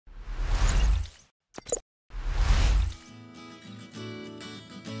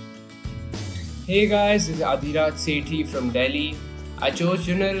Hey guys, this is Adhiraj Sethi from Delhi. I chose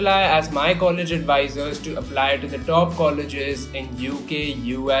UniRely as my college advisors to apply to the top colleges in UK,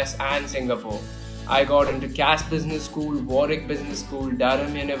 US and Singapore. I got into Cass Business School, Warwick Business School,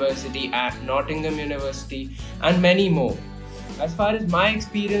 Durham University, and Nottingham University and many more. As far as my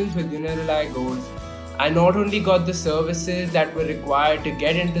experience with UniRely goes, I not only got the services that were required to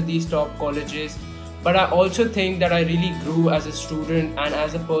get into these top colleges, but I also think that I really grew as a student and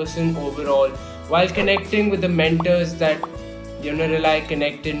as a person overall while connecting with the mentors that UniRely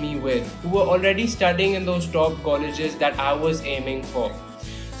connected me with, who were already studying in those top colleges that I was aiming for.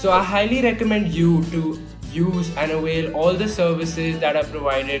 So I highly recommend you to use and avail all the services that are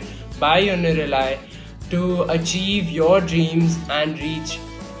provided by UniRely to achieve your dreams and reach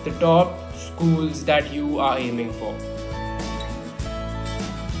the top schools that you are aiming for.